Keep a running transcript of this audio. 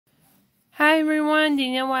Hi everyone, do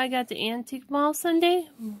you know why I got the Antique Mall Sunday?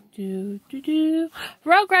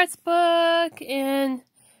 Rugrats book and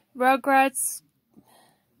Rugrats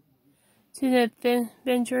to the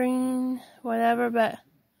venturing, whatever, but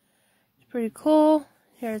it's pretty cool.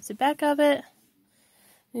 Here's the back of it.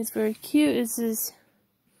 It's very cute. This is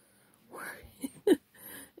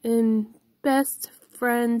and best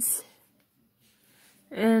friends,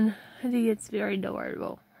 and I think it's very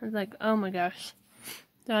adorable. I was like, oh my gosh.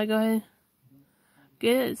 So I go ahead and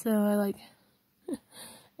get it. So I like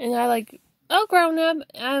oh, grown up.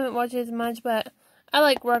 I haven't watched it as much, but I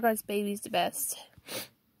like Rugrats Babies the best.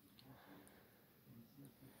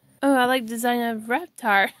 Oh, I like the design of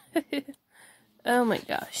Reptar. Oh my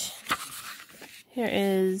gosh. Here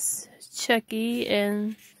is Chucky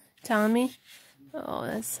and Tommy. Oh,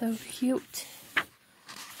 that's so cute.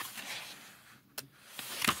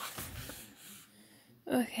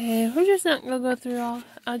 Okay, we're just not gonna go through all.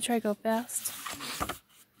 I'll try to go fast.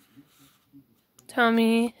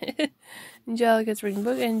 Tommy, Angelica's reading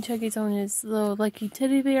book, and Chucky's on his little lucky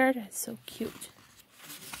teddy bear. That's so cute.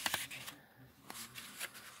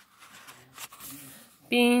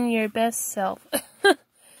 Being your best self.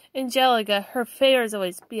 Angelica, her favorite is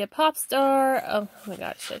always be a pop star. Oh my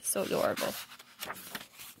gosh, that's so adorable.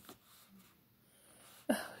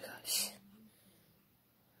 Oh my gosh.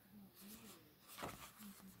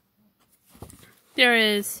 There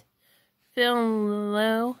is Phil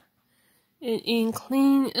Lowe in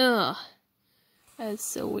clean. Ugh, that's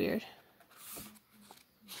so weird.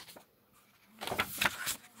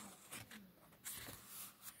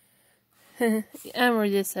 I remember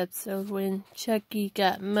this episode when Chucky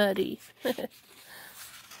got muddy.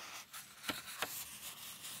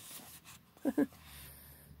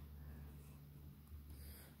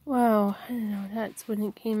 Wow, I don't know, that's when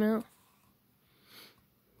it came out.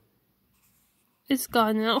 It's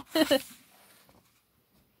gone now.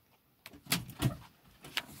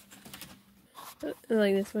 I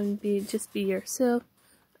like this one, just be yourself.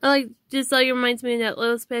 I like, just like it reminds me of that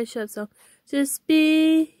little spaceship song. Just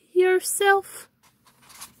be yourself.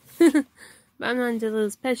 But I'm not into little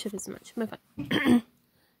spaceship as much. But fine.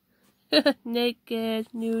 Naked,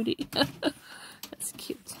 nudie. That's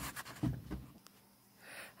cute.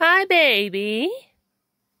 Hi, baby.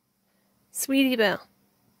 Sweetie Belle.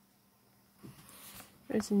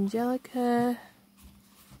 There's Angelica.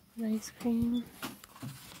 Ice cream.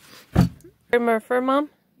 Remember fur, Mom?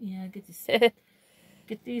 Yeah,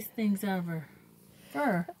 get these things out of her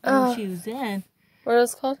fur. When she was in. What are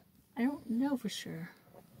those called? I don't know for sure.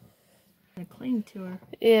 I cling to her.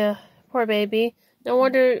 Yeah, poor baby. No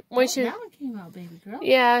wonder when she. That one came out, baby girl.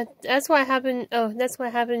 Yeah, that's what happened. Oh, that's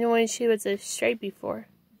what happened when she was a stray before.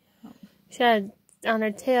 Oh. She had on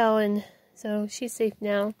her tail, and so she's safe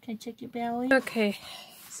now. Can I check your belly? Okay,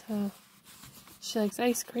 so she likes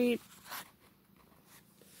ice cream.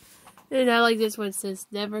 And I like this one. It says,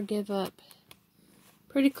 never give up.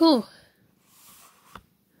 Pretty cool.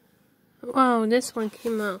 Wow, this one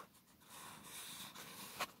came out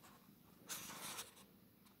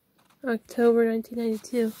October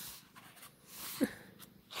 1992.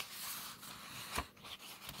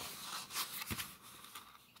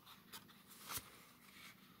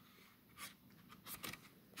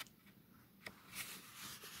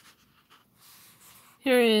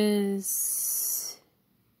 Here is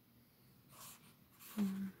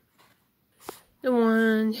the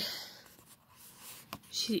one.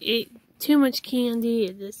 She ate too much candy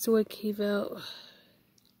and that's what came out.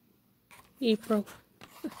 April.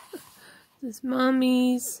 This is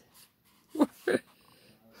Mommy's.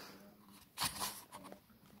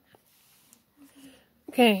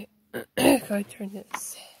 Okay, go turn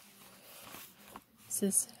this. This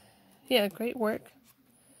is, yeah, great work.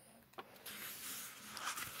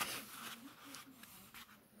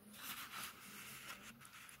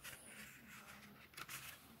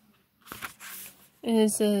 And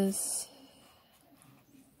it says,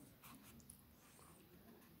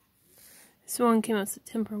 this one came out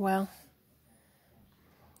September, wow.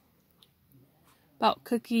 About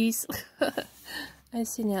cookies. I've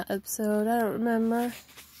seen that episode, I don't remember.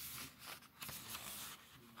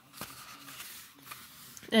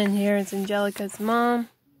 And here is Angelica's mom.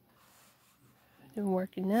 Been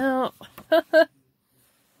working out.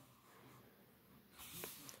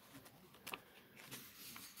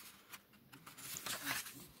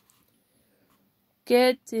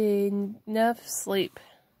 Get enough sleep.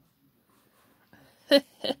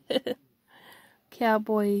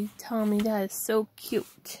 Cowboy Tommy, that is so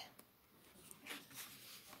cute.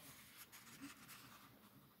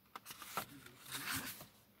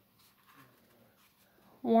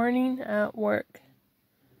 Warning at work.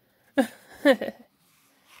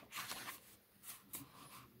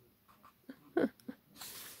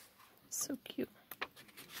 So cute.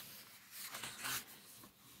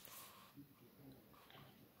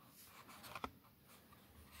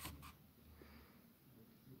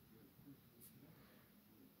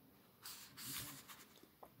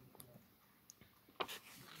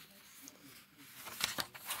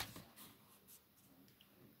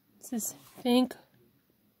 This is think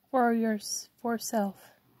for self.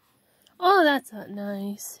 Oh, that's not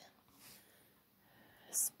nice.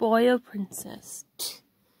 Spoil princess.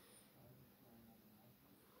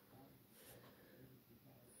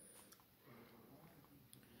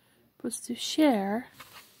 Supposed to share,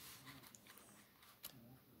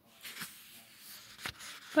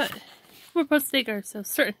 but we're supposed to take ourselves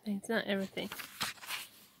certain things, not everything.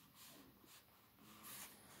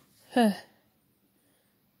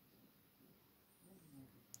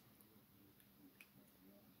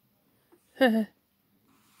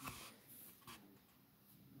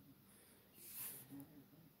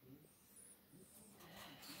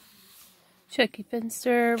 Chucky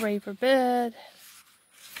Finster, ready for bed.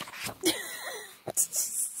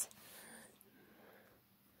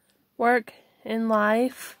 Work in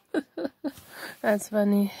life. That's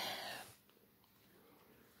funny.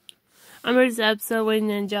 I remember this episode when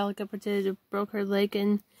Angelica pretended to broke her leg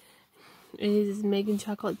and is making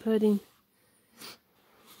chocolate pudding.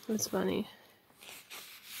 That's funny.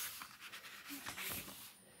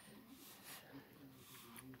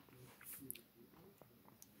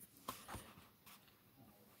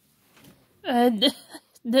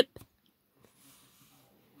 Dip.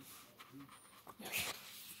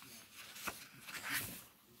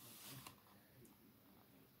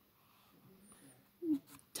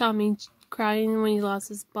 Tommy crying when he lost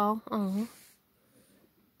his ball. Oh.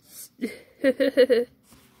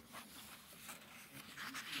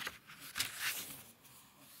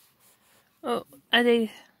 Oh, I think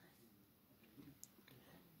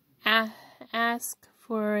ask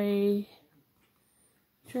for a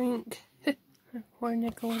drink or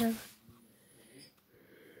nickel, whatever.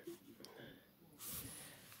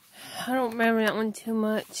 I don't remember that one too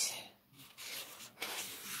much.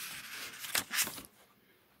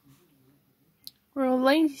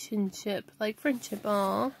 Relationship, like friendship,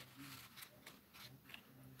 aw.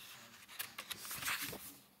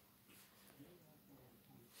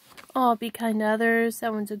 Oh, be kind to others.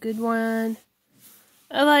 That one's a good one.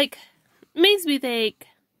 I like, makes me think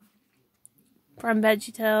from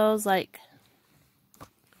VeggieTales, like,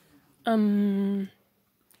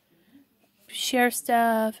 share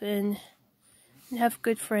stuff and have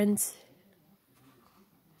good friends.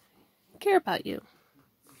 Care about you.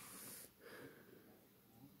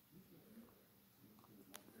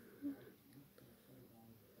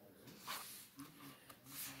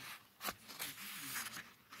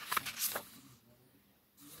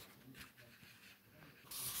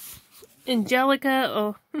 Angelica,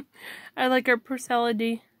 oh, I like her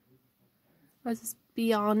personality. Let's just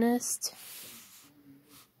be honest.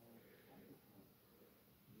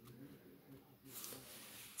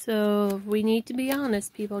 So, we need to be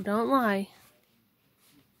honest, people. Don't lie.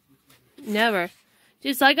 Never.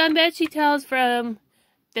 Just like on VeggieTales from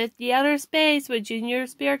the Outer Space, where Junior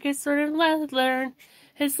Spirit can sort of learn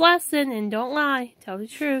his lesson and don't lie. Tell the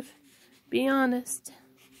truth. Be honest.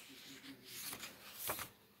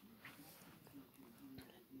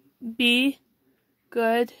 Be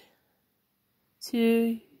good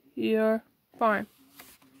to your farm.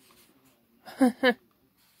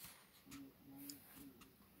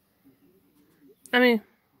 I mean,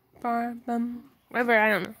 farm, whatever, I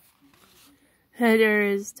don't know. There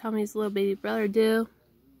is Tommy's little baby brother, Do.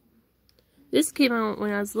 This came out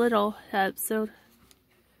when I was little, that episode.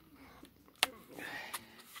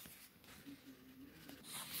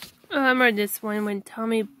 Oh, I remember this one when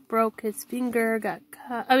Tommy broke his finger, got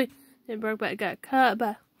cut. I mean, it broke, but it got cut.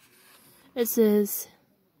 But it says,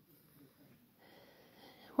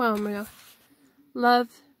 well, I'm gonna love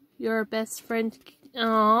your best friend.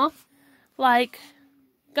 Aww. Like,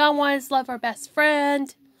 God wants to love our best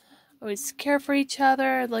friend. Always care for each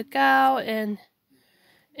other, look out, and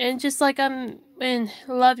just like and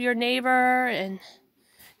love your neighbor. And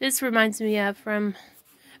this reminds me of from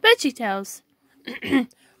VeggieTales.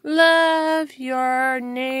 Love your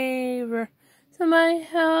neighbor. Somebody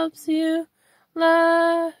helps you.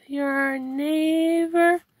 Love your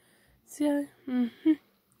neighbor. So,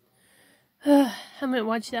 I haven't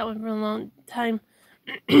watched that one for a long time.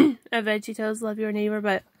 Of VeggieTales, Love Your Neighbor,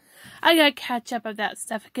 but I gotta catch up of that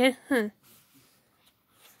stuff again.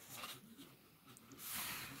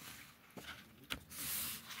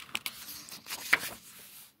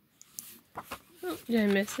 Did I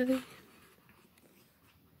miss anything?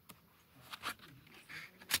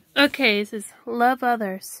 Okay, it says love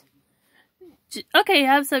others. Okay, I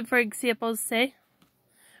have some for examples to say.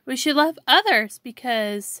 We should love others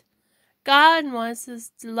because God wants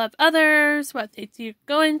us to love others, what they're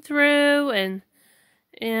going through,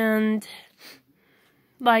 and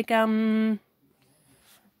like from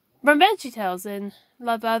VeggieTales, and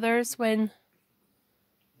love others when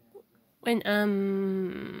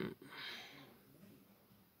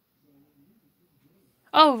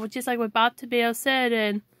oh, just like what Bob Tabeo said,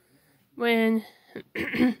 and when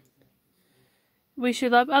we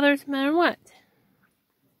should love others no matter what.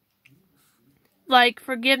 Like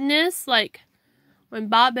forgiveness, like when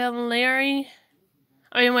Bob, Bill, and Larry,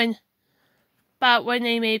 when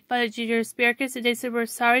they made fun of Junior Asparagus and they said we're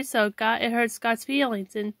sorry, so it hurts God's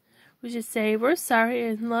feelings, and we should say we're sorry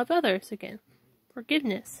and love others again.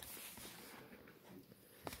 Forgiveness.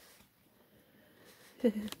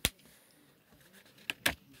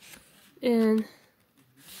 And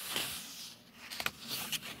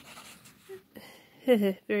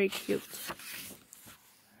very cute.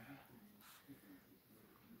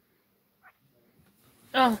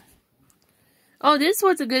 Oh, this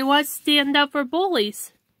one's a good one. Stand up for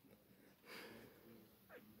bullies.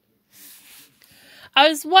 I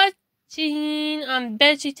was watching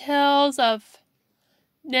VeggieTales of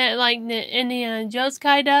like the Indiana Jones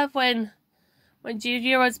kind of when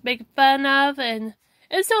Junior was making fun of, and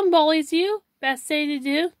if someone bullies you, best thing to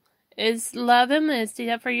do is love them and stand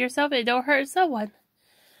up for yourself and don't hurt someone.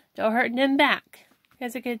 Don't hurt them back,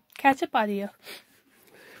 because it could catch up on you.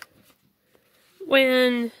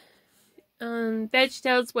 When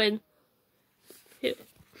VeggieTales,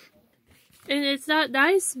 and it's not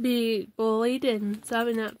nice to be bullied and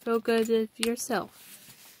something not feel good of yourself.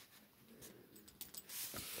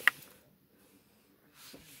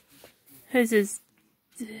 This is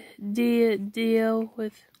deal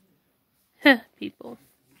with people.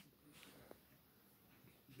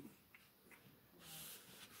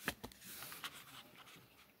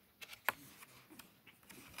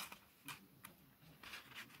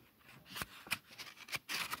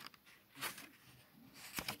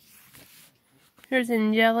 Here's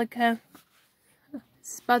Angelica.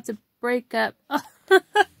 It's about to break up. I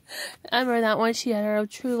remember that one. She had her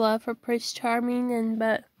true love for Prince Charming,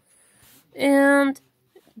 and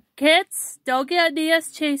kids, don't get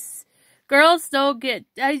ideas chase. Girls, don't get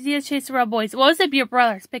ideas chased around boys. Well, if your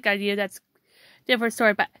brothers pick on you, that's a different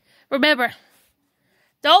story. But remember,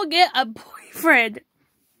 don't get a boyfriend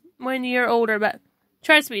when you're older. But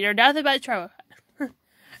trust me, they're nothing but trouble.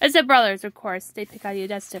 Except brothers, of course. They pick on you.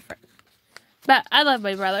 That's different. But I love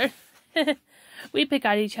my brother. We pick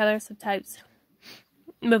on each other sometimes.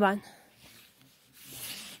 Move on.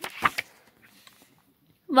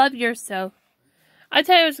 Love yourself. I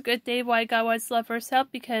tell you, it was a good day why God wants to love herself,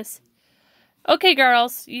 because, okay,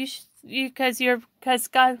 girls, because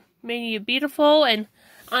God made you beautiful, and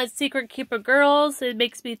on Secret Keeper Girls, it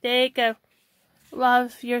makes me think of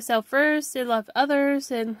love yourself first and love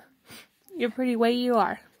others, and you're pretty way you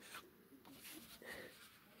are.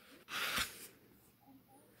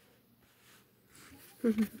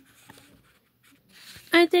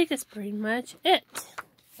 I think that's pretty much it.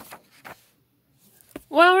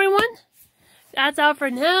 Well, everyone, that's all for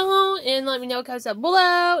now, and let me know what comes up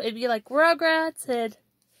below if you like Rugrats, and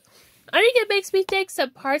I think it makes me think some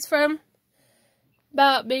parts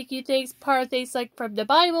about making things, part of things like from the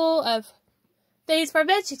Bible, of things from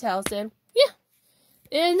VeggieTales, and yeah.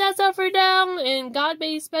 And that's all for now, and God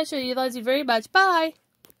made you special. He loves you very much. Bye!